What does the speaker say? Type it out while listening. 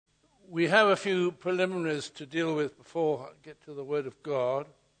We have a few preliminaries to deal with before I get to the Word of God.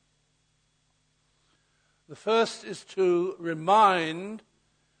 The first is to remind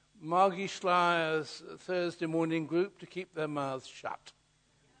Margie Schleier's Thursday morning group to keep their mouths shut.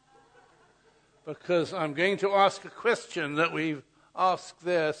 Because I'm going to ask a question that we've asked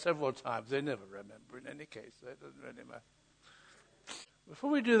there several times. They never remember in any case. That doesn't really matter. Before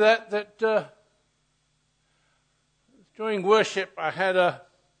we do that during worship I had a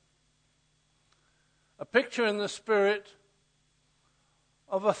picture in the spirit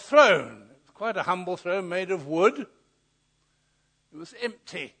of a throne. It was quite a humble throne made of wood. It was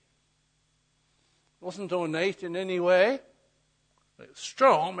empty. It wasn't ornate in any way. It was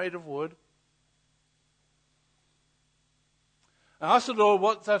strong, made of wood. I asked the Lord,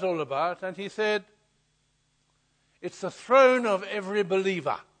 what's that all about? And he said, it's the throne of every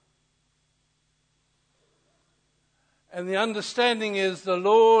believer. And the understanding is the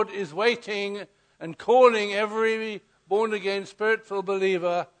Lord is waiting and calling every born-again, spirit-filled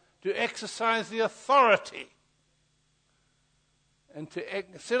believer to exercise the authority and to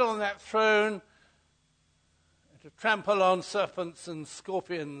sit on that throne and to trample on serpents and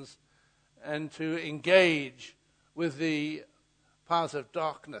scorpions and to engage with the powers of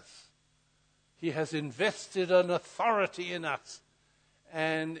darkness. He has invested an authority in us,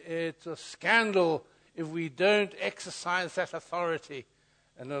 and it's a scandal if we don't exercise that authority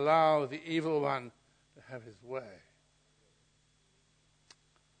and allow the evil one to have his way.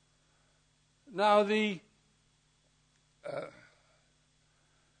 Now the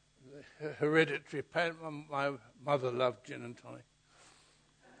hereditary pain, my mother loved gin and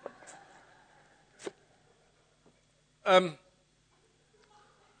tonic.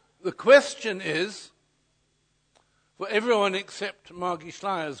 The question is, for everyone except Margie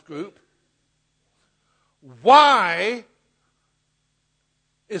Schleier's group, why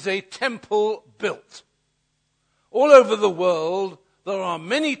is a temple built? All over the world, there are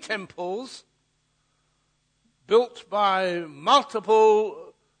many temples built by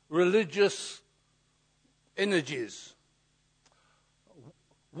multiple religious energies.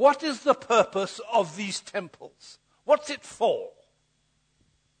 What is the purpose of these temples? What's it for?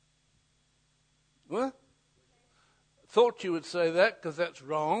 Well, thought you would say that because that's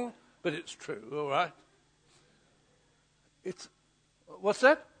wrong, but it's true, all right? What's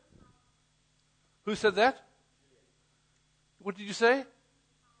that? Who said that? What did you say?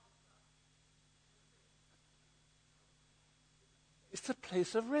 It's a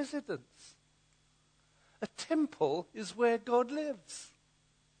place of residence. A temple is where God lives.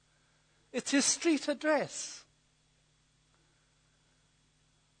 It's his street address.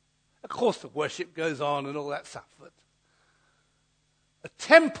 Of course, the worship goes on and all that stuff, but a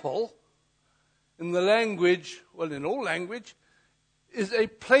temple, in the language, well, in all language, is a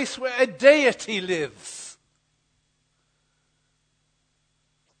place where a deity lives.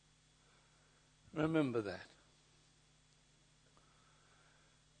 Remember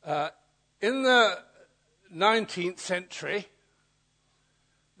that. In the 19th century,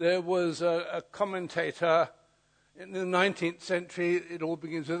 there was a commentator. In the 19th century, it all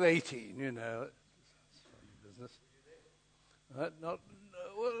begins with 18, you know. It's funny business.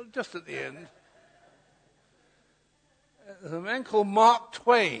 Well, just at the end. There's a man called Mark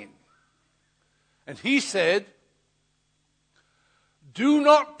Twain. And he said, do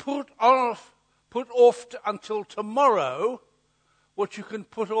not put off until tomorrow what you can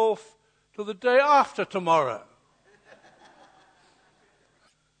put off till the day after tomorrow.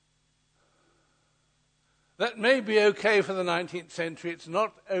 That may be okay for the 19th century. It's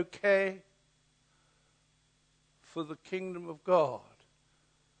not okay for the kingdom of God.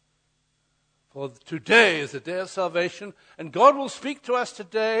 For today is the day of salvation, and God will speak to us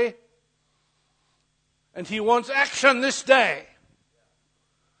today, and he wants action this day.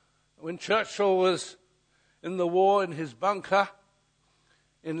 When Churchill was in the war in his bunker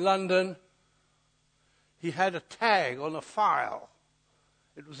in London, he had a tag on a file.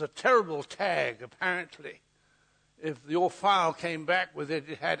 It was a terrible tag, apparently. If your file came back with it,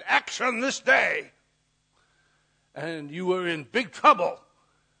 it had action this day. And you were in big trouble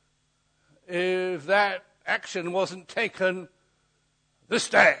if that action wasn't taken this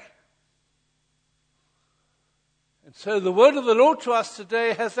day. And so the word of the Lord to us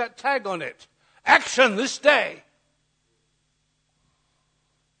today has that tag on it. Action this day.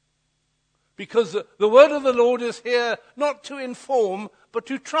 Because the word of the Lord is here not to inform, but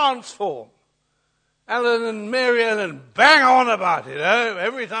to transform. Alan and Mary Ellen bang on about it. Oh,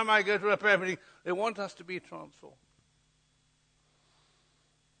 every time I go to a prayer meeting, they want us to be transformed.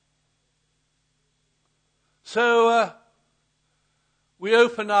 So we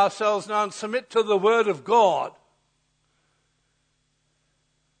open ourselves now and submit to the Word of God,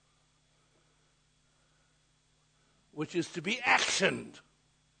 which is to be actioned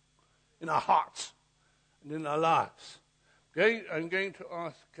in our hearts and in our lives. I'm going to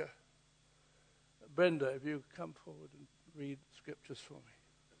ask Brenda if you come forward and read scriptures for me.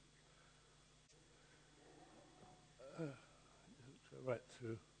 Right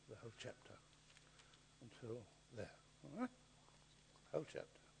through the whole chapter until there. All right? Whole chapter.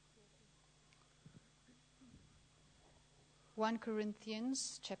 1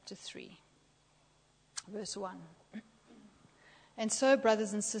 Corinthians chapter 3, verse 1. And so,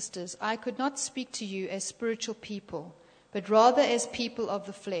 brothers and sisters, I could not speak to you as spiritual people, but rather as people of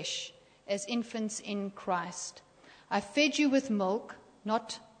the flesh, as infants in Christ. I fed you with milk,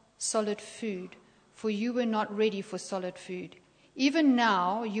 not solid food, for you were not ready for solid food. Even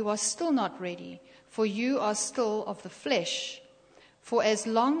now you are still not ready, for you are still of the flesh. For as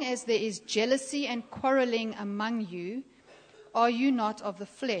long as there is jealousy and quarreling among you, are you not of the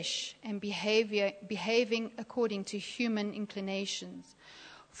flesh and behaving according to human inclinations?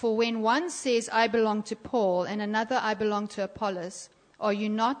 For when one says, I belong to Paul, and another, I belong to Apollos, are you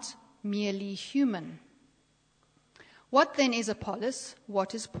not merely human? What then is Apollos?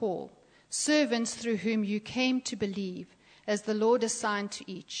 What is Paul? Servants through whom you came to believe, as the Lord assigned to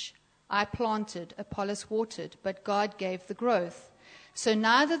each. I planted, Apollos watered, but God gave the growth. So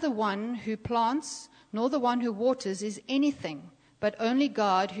neither the one who plants nor the one who waters is anything, but only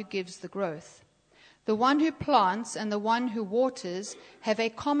God who gives the growth. The one who plants and the one who waters have a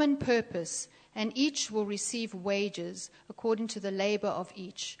common purpose, and each will receive wages according to the labor of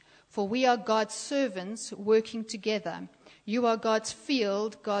each. For we are God's servants working together. You are God's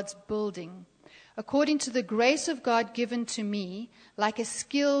field, God's building. According to the grace of God given to me, like a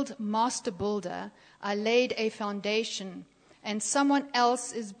skilled master builder, I laid a foundation, and someone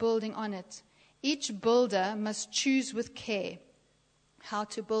else is building on it. Each builder must choose with care how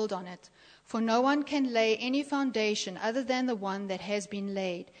to build on it. For no one can lay any foundation other than the one that has been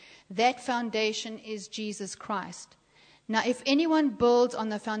laid. That foundation is Jesus Christ. Now if anyone builds on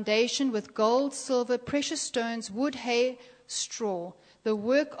the foundation with gold, silver, precious stones, wood, hay, straw, the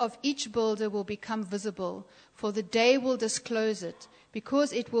work of each builder will become visible, for the day will disclose it,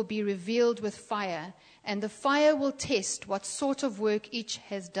 because it will be revealed with fire, and the fire will test what sort of work each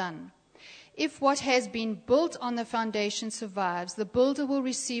has done. If what has been built on the foundation survives, the builder will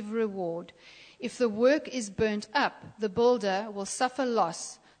receive reward. If the work is burnt up, the builder will suffer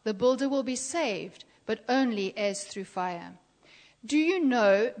loss. The builder will be saved, but only as through fire. Do you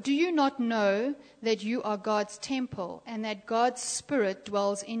not know that you are God's temple and that God's Spirit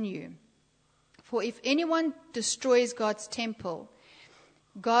dwells in you? For if anyone destroys God's temple,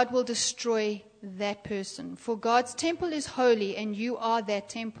 God will destroy that person. For God's temple is holy, and you are that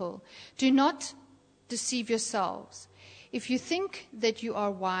temple. Do not deceive yourselves. If you think that you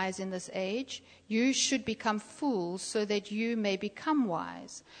are wise in this age, you should become fools so that you may become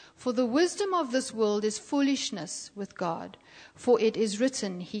wise. For the wisdom of this world is foolishness with God. For it is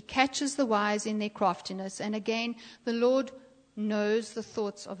written, He catches the wise in their craftiness. And again, the Lord knows the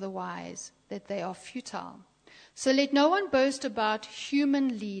thoughts of the wise, that they are futile. So let no one boast about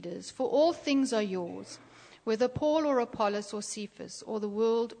human leaders, for all things are yours, whether Paul or Apollos or Cephas, or the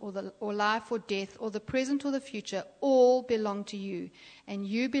world or life or death, or the present or the future, all belong to you, and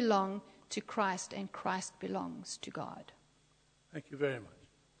you belong to Christ, and Christ belongs to God. Thank you very much.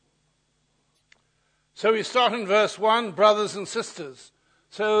 So we start in verse 1, brothers and sisters.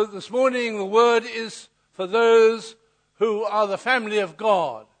 So this morning the word is for those who are the family of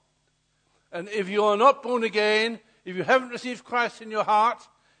God. And if you are not born again, if you haven't received Christ in your heart,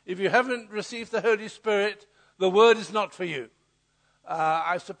 if you haven't received the Holy Spirit, the word is not for you.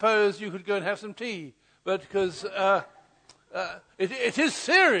 I suppose you could go and have some tea, but because it is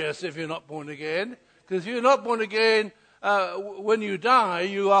serious if you're not born again, because if you're not born again, when you die,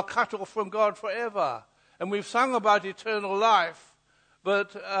 you are cut off from God forever. And we've sung about eternal life,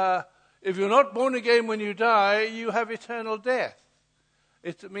 but if you're not born again when you die, you have eternal death.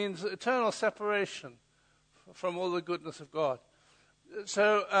 It means eternal separation from all the goodness of God.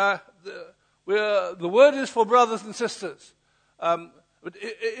 So the word is for brothers and sisters. But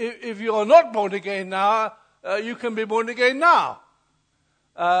if you are not born again now, you can be born again now.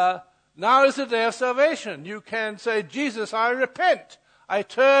 Now is the day of salvation. You can say, Jesus, I repent. I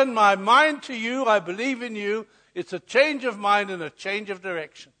turn my mind to you. I believe in you. It's a change of mind and a change of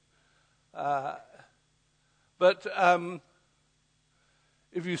direction. But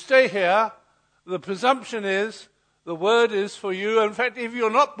if you stay here, the presumption is the word is for you. In fact, if you're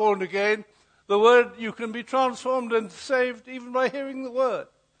not born again, The word, you can be transformed and saved even by hearing the word.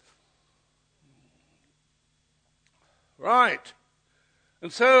 Right.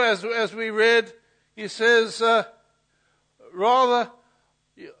 And so as we read, he says, rather,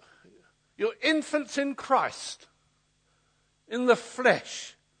 you're infants in Christ, in the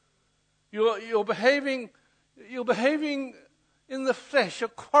flesh. You're behaving in the flesh. You're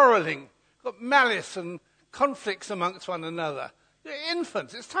quarreling. You've got malice and conflicts amongst one another. You're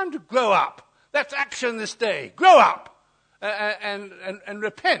infants. It's time to grow up. That's action this day. Grow up and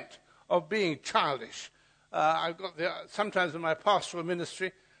repent of being childish. Sometimes in my pastoral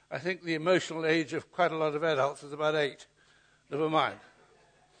ministry, I think the emotional age of quite a lot of adults is about 8. Never mind.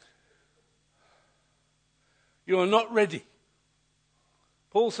 You are not ready.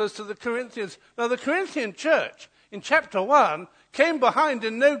 Paul says to the Corinthians. Now the Corinthian church in chapter 1 came behind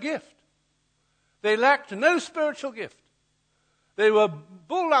in no gift. They lacked no spiritual gift. They were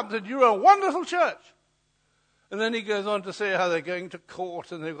bulled up that you're a wonderful church. And then he goes on to say how they're going to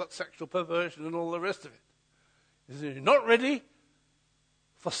court and they've got sexual perversion and all the rest of it. He says, you're not ready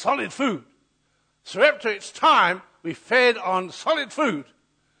for solid food. Sarepta, it's time we fed on solid food.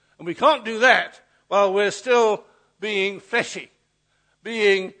 And we can't do that while we're still being fleshy.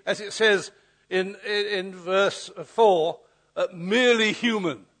 Being, as it says in verse 4, merely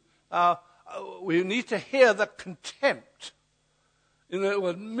human. We need to hear the contempt in the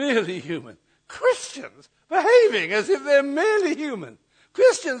word merely human. Christians behaving as if they're merely human.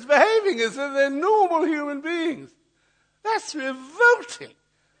 Christians behaving as if they're normal human beings. That's revolting.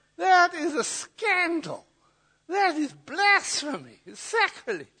 That is a scandal. That is blasphemy. It's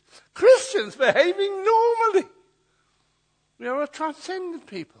sacrilege. Christians behaving normally. We are a transcendent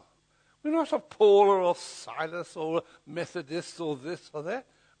people. We're not a Paul or a Silas or a Methodist or this or that.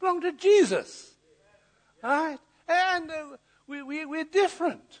 We belong to Jesus. Right? And we're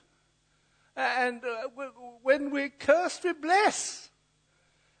different. And when we're cursed, we bless.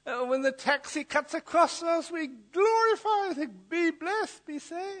 When the taxi cuts across us, we glorify. We think, be blessed, be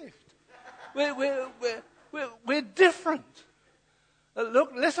saved. We're different.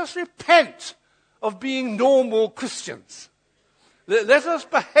 Look, let us repent of being normal Christians. Let us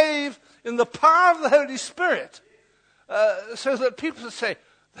behave in the power of the Holy Spirit so that people say,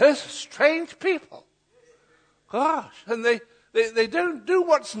 those are strange people. Gosh, and they don't do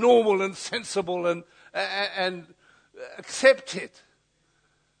what's normal and sensible and accepted.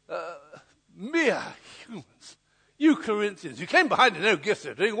 Mere humans. You Corinthians, you came behind in no gift,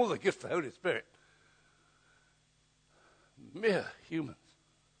 they're doing all the gift of the Holy Spirit. Mere humans.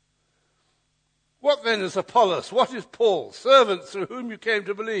 What then is Apollos? What is Paul? Servants through whom you came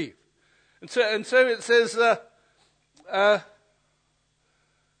to believe. And so it says in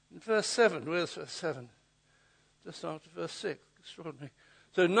verse 7, where's verse 7? Just after verse 6. Extraordinary.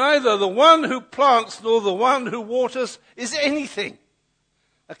 So neither the one who plants nor the one who waters is anything.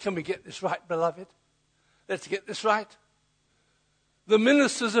 Now, can we get this right, beloved? Let's get this right. The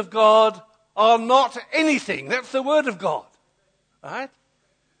ministers of God are not anything. That's the word of God. Right?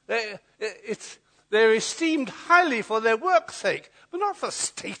 They're esteemed highly for their work's sake, but not for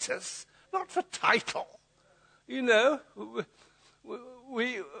status, not for title. You know,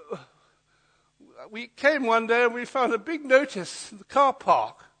 we came one day and we found a big notice in the car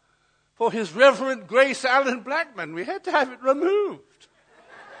park for His Reverend Grace Allen Blackman. We had to have it removed.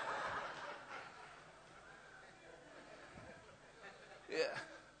 Yeah.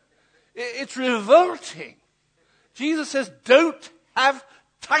 It's revolting. Jesus says, don't have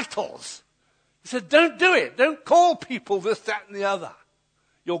titles. He said, don't do it. Don't call people this, that, and the other.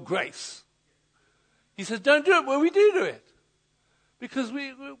 Your grace. He says, don't do it. Well, we do it. Because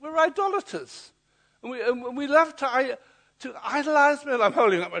we're idolaters. And we love to idolize men. I'm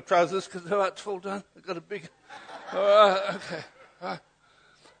holding up my trousers because they're about to fall down. I've got a big... okay.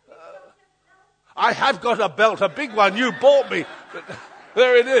 I have got a belt, a big one. You bought me. But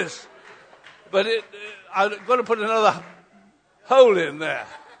there it is. But I've got to put another hole in there.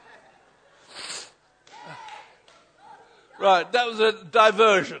 Right, that was a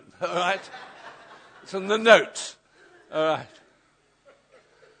diversion, all right? It's in the notes, all right?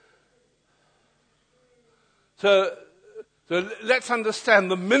 So let's understand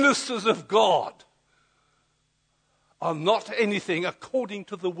the ministers of God are not anything according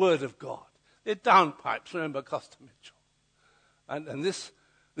to the Word of God. They're downpipes, remember Costa Mitchell. And this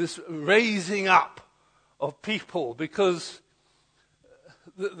raising up of people, because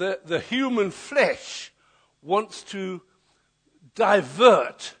the human flesh wants to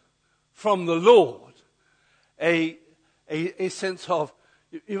divert from the Lord a sense of,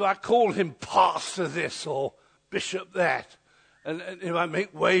 if I call him pastor this or bishop that, and if I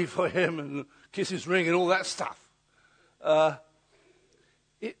make way for him and kisses ring and all that stuff.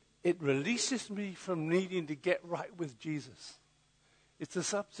 It releases me from needing to get right with Jesus. It's a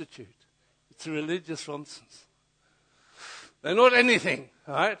substitute. It's a religious nonsense. They're not anything,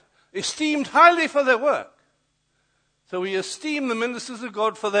 all right? Esteemed highly for their work. So we esteem the ministers of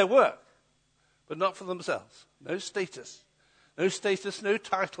God for their work, but not for themselves. No status. No status, no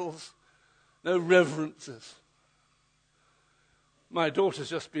titles, no reverences. My daughter's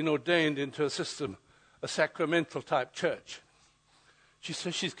just been ordained into a system, a sacramental type church. She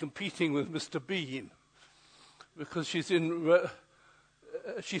says she's competing with Mr. Bean because she's in.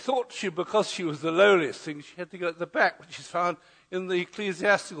 She thought because she was the lowliest thing, she had to go at the back, but she's found in the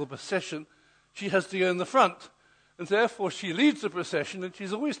ecclesiastical procession, she has to go in the front. And therefore she leads the procession and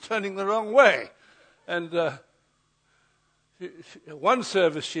she's always turning the wrong way. And one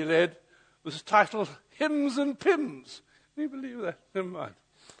service she led was titled Hymns and Pims. Can you believe that? Never mind.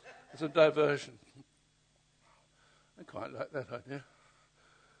 It's a diversion. I quite like that idea.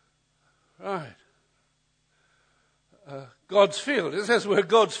 Right. God's field. It says we're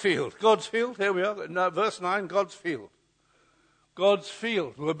God's field. God's field, here we are. No, verse 9, God's field. God's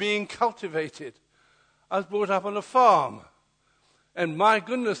field. We're being cultivated. I was brought up on a farm. And my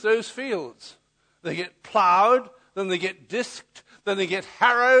goodness, those fields. They get plowed, then they get disked, then they get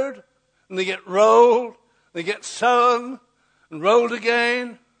harrowed, and they get rolled, they get sown, and rolled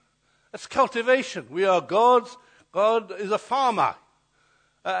again. That's cultivation. We are God's. God is a farmer.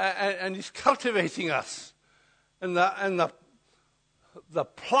 And he's cultivating us. And the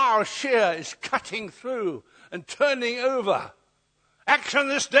plowshare is cutting through and turning over. Action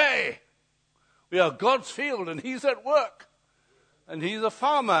this day. We are God's field and he's at work. And he's a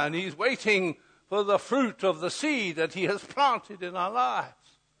farmer and he's waiting for the fruit of the seed that he has planted in our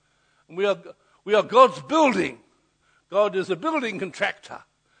lives. And we are God's building. God is a building contractor.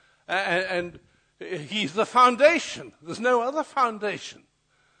 And he's the foundation. There's no other foundation.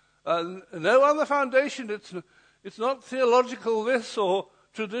 No other foundation. It's not theological this or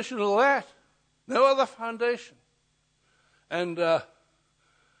traditional that. No other foundation. And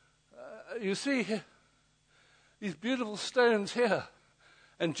you see these beautiful stones here.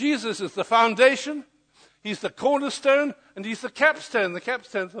 And Jesus is the foundation. He's the cornerstone. And he's the capstone. The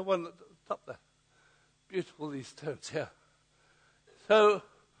capstone's the one at the top there. Beautiful, these stones here. So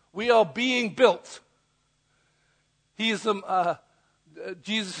we are being built. Jesus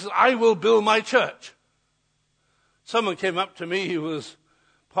says, I will build my church. Someone came up to me who was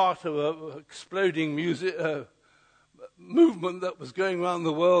part of an exploding music movement that was going around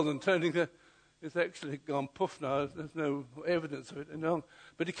the world and turning. It's actually gone poof now. There's no evidence of it any longer.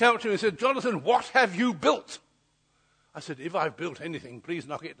 But he came up to me and said, Jonathan, what have you built? I said, if I've built anything, please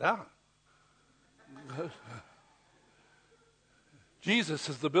knock it down. Jesus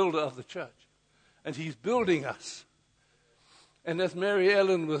is the builder of the church, and he's building us. And as Mary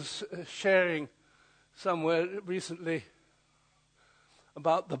Ellen was sharing somewhere recently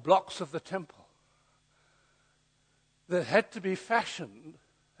about the blocks of the temple that had to be fashioned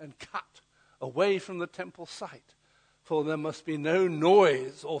and cut away from the temple site, for there must be no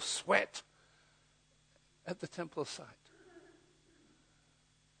noise or sweat at the temple site.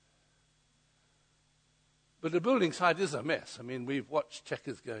 But the building site is a mess. I mean, we've watched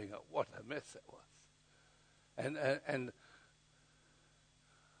checkers going up. What a mess it was. And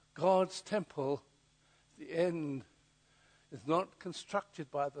God's temple, the end, is not constructed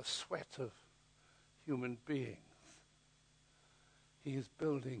by the sweat of human beings. He is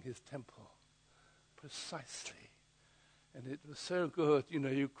building his temple precisely. And it was so good,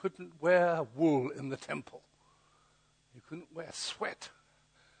 you couldn't wear wool in the temple. You couldn't wear sweat.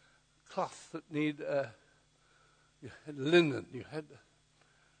 Cloth that you had linen. You had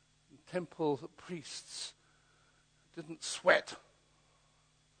temple priests didn't sweat.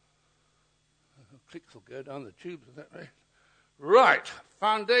 Clicks will go down the tubes, is that right? Right,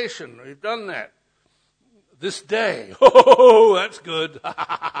 foundation, we've done that. This day, oh, that's good.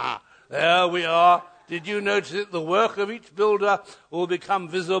 There we are. Did you notice that the work of each builder will become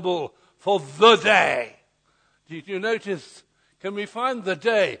visible for the day? Did you notice? Can we find the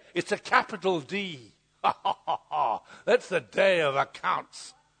day? It's a capital D. That's the day of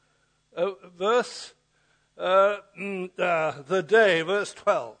accounts. The day, verse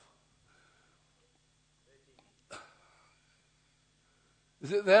 12.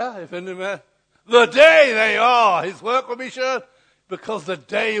 Is it there? If any man, the day they are, his work will be shown, because the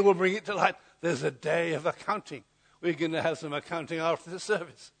day will bring it to light. There's a day of accounting. We're going to have some accounting after the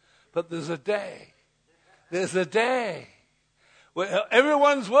service. But there's a day. There's a day where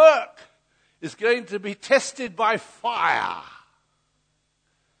everyone's work is going to be tested by fire.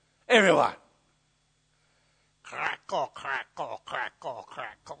 Everyone. crackle, crackle, crackle,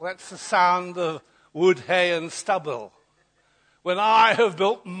 crackle. That's the sound of wood, hay, and stubble. When I have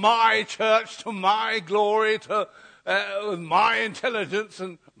built my church to my glory, with my intelligence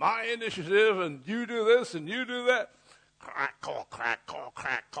and my initiative, and you do this and you do that. Crackle, crackle,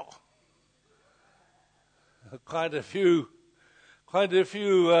 crackle. Quite a few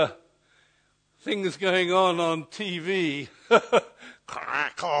things going on TV.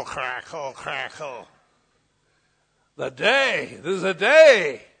 Crackle, crackle, crackle. There's a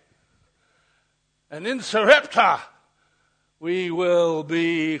day. And in Sarepta, we will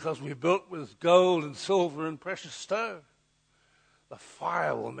be, because we built with gold and silver and precious stone, the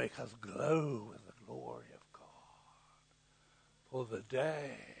fire will make us glow with the glory of God. For the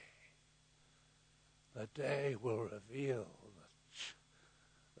day will reveal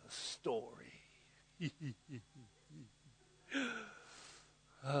the story.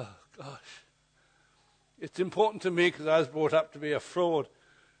 Oh, gosh. It's important to me because I was brought up to be a fraud.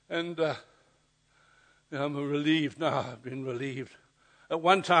 And I'm relieved now. I've been relieved. At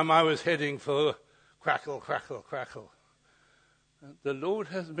one time I was heading for crackle, crackle, crackle. And the Lord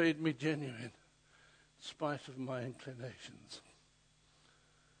has made me genuine in spite of my inclinations.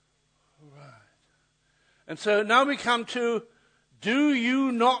 All right. And so now we come to, do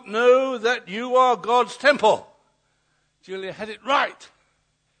you not know that you are God's temple? Julia had it right.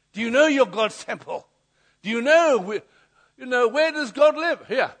 Do you know you're God's temple? Do you know, where does God live?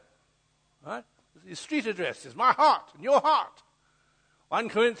 Here. Right? His street address is my heart and your heart. 1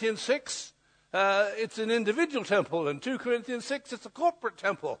 Corinthians 6, it's an individual temple, and 2 Corinthians 6, it's a corporate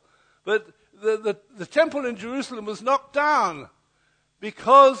temple. But the temple in Jerusalem was knocked down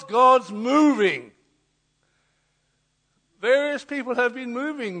because God's moving. Various people have been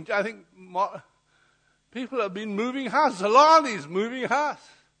moving. I think people have been moving house. Zalani's moving house.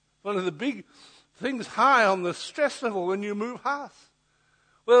 One of the big things high on the stress level when you move house.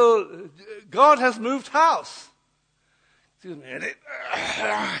 Well, God has moved house. Excuse me a minute.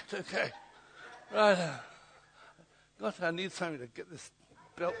 Right, okay. Right. God, I need something to get this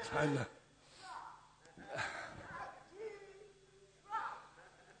belt tightened.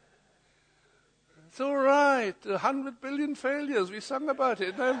 It's all right. 100 billion failures. We sung about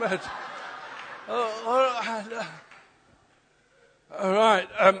it. No matter. All right.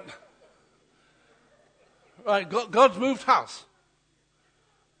 Right. God's moved house.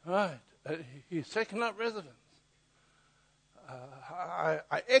 Right. He's taken up residence.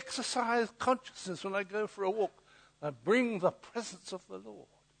 I exercise consciousness when I go for a walk. I bring the presence of the Lord.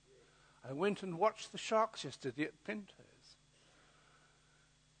 I went and watched the sharks yesterday at Pinto's.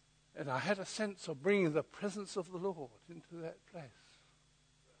 And I had a sense of bringing the presence of the Lord into that place.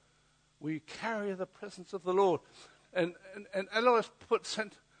 We carry the presence of the Lord. And Elois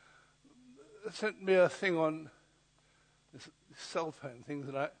sent me a thing on this cell phone thing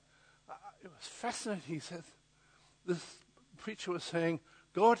that it was fascinating. He said, this preacher was saying,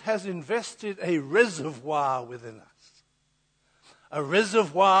 God has invested a reservoir within us. A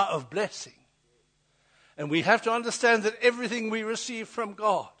reservoir of blessing. And we have to understand that everything we receive from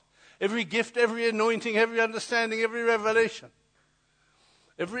God, every gift, every anointing, every understanding, every revelation,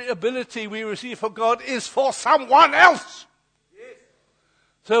 every ability we receive from God is for someone else. Yes.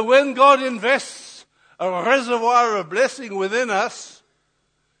 So when God invests a reservoir of blessing within us,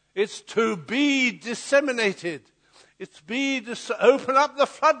 it's to be disseminated. It's to open up the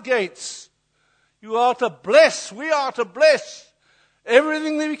floodgates. You are to bless. We are to bless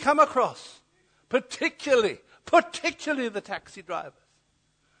everything that we come across, particularly the taxi drivers.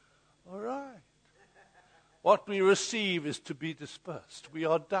 All right. What we receive is to be dispersed. We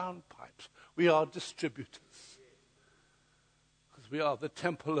are downpipes. We are distributors. Because we are the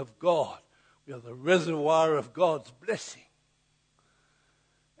temple of God. We are the reservoir of God's blessing.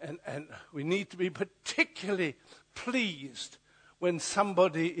 And we need to be particularly pleased when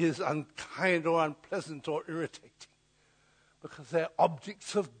somebody is unkind or unpleasant or irritating. Because they're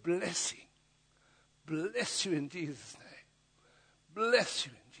objects of blessing. Bless you in Jesus' name. Bless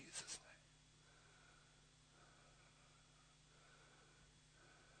you in Jesus'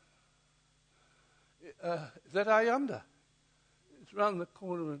 name. Is that Ayanda? It's round the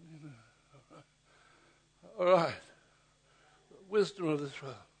corner. All right. Wisdom of this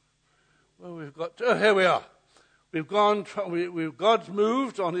world. Well, here we are. God's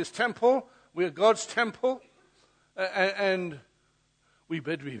moved on his temple. We are God's temple. And we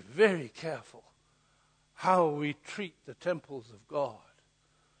better be very careful how we treat the temples of God.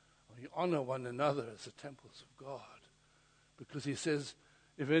 We honor one another as the temples of God. Because he says,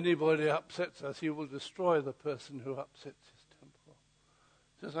 if anybody upsets us, he will destroy the person who upsets his temple.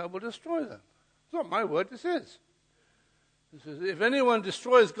 He says, I will destroy them. It's not my word, it's his. It says, if anyone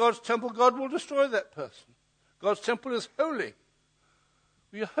destroys God's temple, God will destroy that person. God's temple is holy.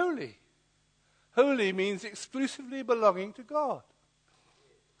 We are holy. Holy means exclusively belonging to God.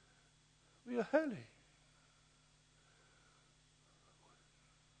 We are holy.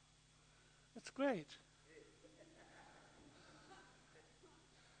 That's great.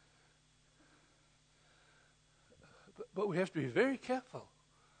 But we have to be very careful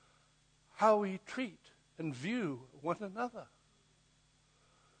how we treat and view one another.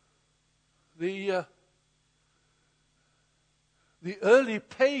 The early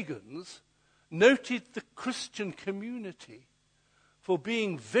pagans noted the Christian community for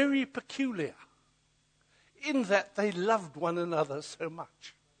being very peculiar in that they loved one another so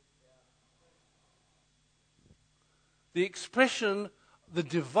much. The expression, the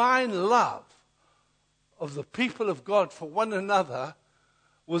divine love of the people of God for one another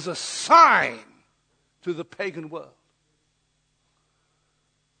was a sign to the pagan world.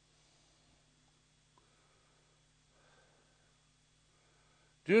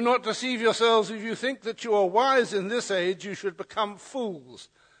 Do not deceive yourselves. If you think that you are wise in this age, you should become fools,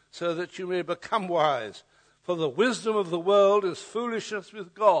 so that you may become wise. For the wisdom of the world is foolishness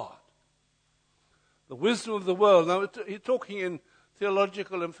with God. The wisdom of the world. Now, he's talking in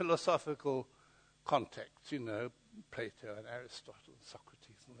theological and philosophical context, Plato and Aristotle and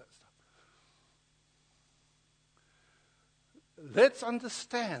Socrates and that stuff. Let's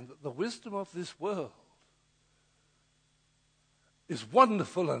understand that the wisdom of this world is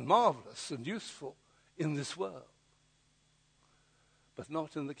wonderful and marvelous and useful in this world, but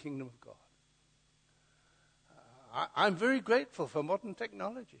not in the kingdom of God. I'm very grateful for modern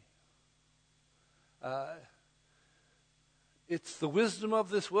technology. It's the wisdom of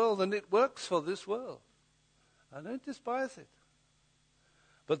this world, and it works for this world. I don't despise it.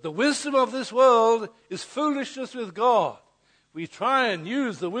 But the wisdom of this world is foolishness with God. We try and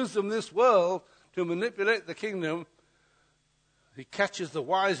use the wisdom of this world to manipulate the kingdom. He catches the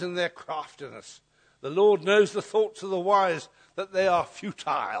wise in their craftiness. The Lord knows the thoughts of the wise, that they are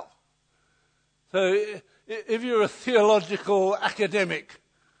futile. So if you're a theological academic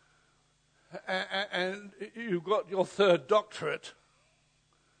and you've got your third doctorate,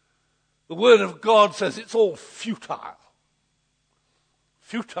 the Word of God says it's all futile.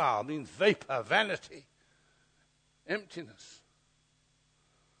 Futile means vapor, vanity, emptiness.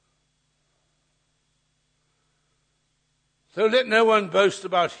 So let no one boast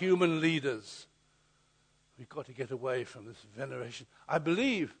about human leaders. We've got to get away from this veneration. I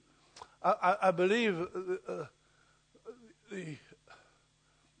believe the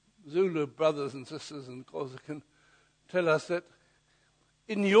Zulu brothers and sisters and Corsican tell us that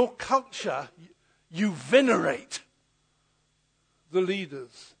in your culture you venerate the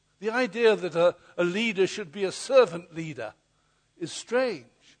leaders. The idea that a leader should be a servant leader is strange.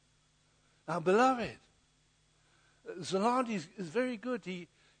 Now, beloved, Zalandi is very good.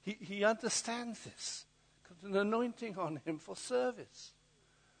 He understands this. Got an anointing on him for service.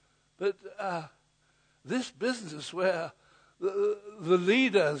 But this business where the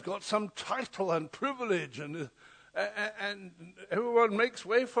leader has got some title and privilege and everyone makes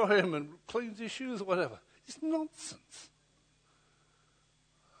way for him and cleans his shoes or whatever, it's nonsense.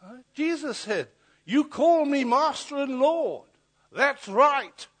 Right? Jesus said, "You call me Master and Lord." That's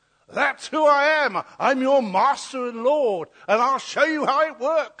right. That's who I am. I'm your Master and Lord, and I'll show you how it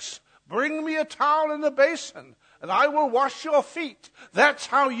works. Bring me a towel and a basin, and I will wash your feet. That's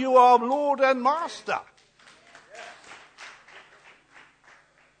how you are Lord and Master.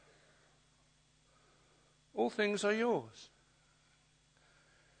 All things are yours.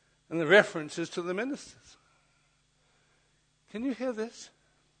 And the reference is to the ministers. Can you hear this?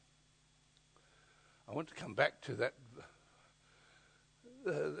 I want to come back to that.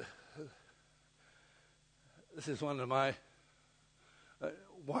 This is one of my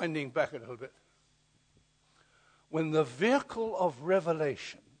winding back a little bit. When the vehicle of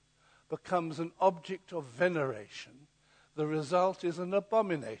revelation becomes an object of veneration, the result is an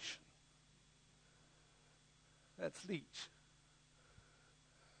abomination. That's Leach.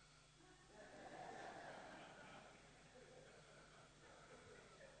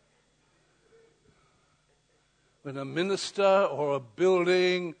 When a minister or a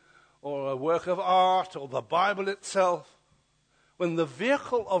building or a work of art or the Bible itself, when the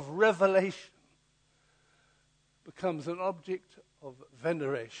vehicle of revelation becomes an object of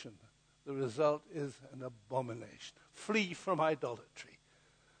veneration, the result is an abomination. Flee from idolatry.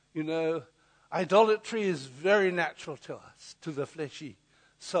 Idolatry is very natural to us, to the fleshy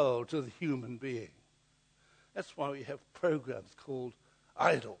soul, to the human being. That's why we have programs called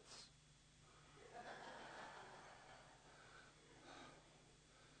Idols.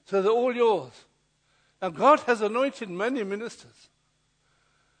 So they're all yours. Now God has anointed many ministers.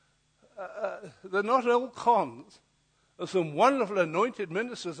 They're not all cons. There's some wonderful anointed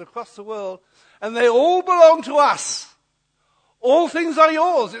ministers across the world, and they all belong to us. All things are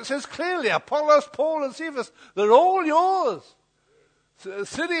yours. It says clearly, Apollos, Paul, and Cephas, they're all yours.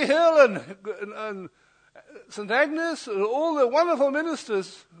 City Hill and St. Agnes, all the wonderful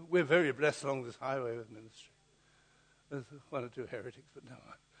ministers. We're very blessed along this highway with ministry. There's one or two heretics, but no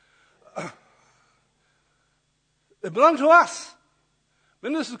one. They belong to us.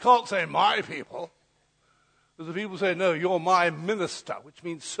 Ministers can't say, my people. Because the people say, no, you're my minister, which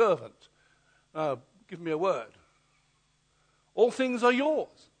means servant. Give me a word. All things are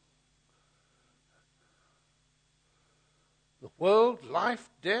yours. The world, life,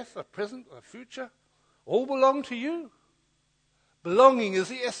 death, the present, the future, all belong to you. Belonging is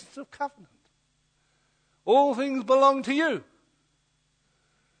the essence of covenant. All things belong to you.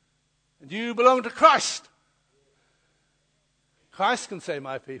 And you belong to Christ. Christ can say,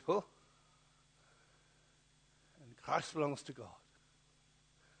 my people. And Christ belongs to God.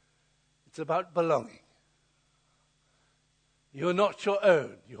 It's about belonging. You're not your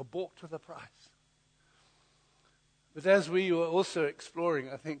own. You're bought with a price. But as we were also exploring,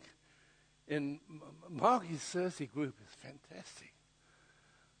 I think, in Margie's Thursday group is fantastic.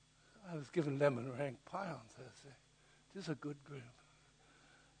 I was given lemon meringue pie on Thursday. It is a good group.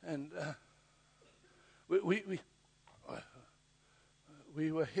 And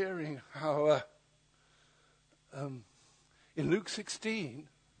we were hearing how in Luke 16,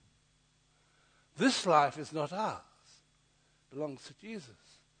 this life is not ours. It belongs to Jesus.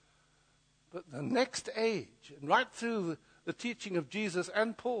 But the next age, and right through the teaching of Jesus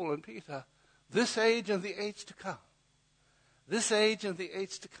and Paul and Peter, this age and the age to come. This age and the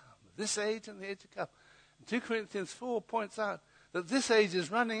age to come. This age and the age to come. And 2 Corinthians 4 points out that this age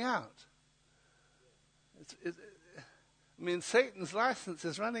is running out. Satan's license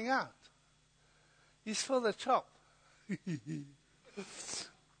is running out. He's for the chop. He's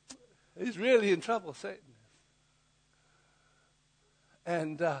really in trouble, Satan is.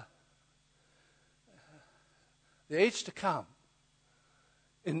 And the age to come,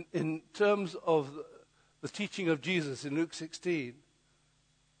 in terms of the teaching of Jesus in Luke 16,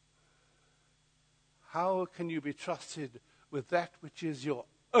 how can you be trusted with that which is your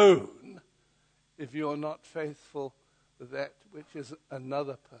own if you're not faithful with that which is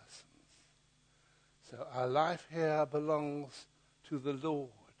another person's? So our life here belongs to the Lord,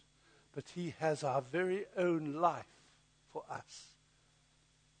 but he has our very own life for us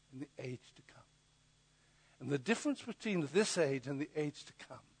in the age to come. And the difference between this age and the age to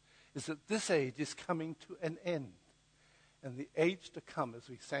come is that this age is coming to an end. And the age to come, as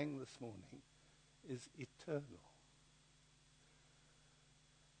we sang this morning, is eternal.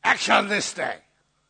 Action this day.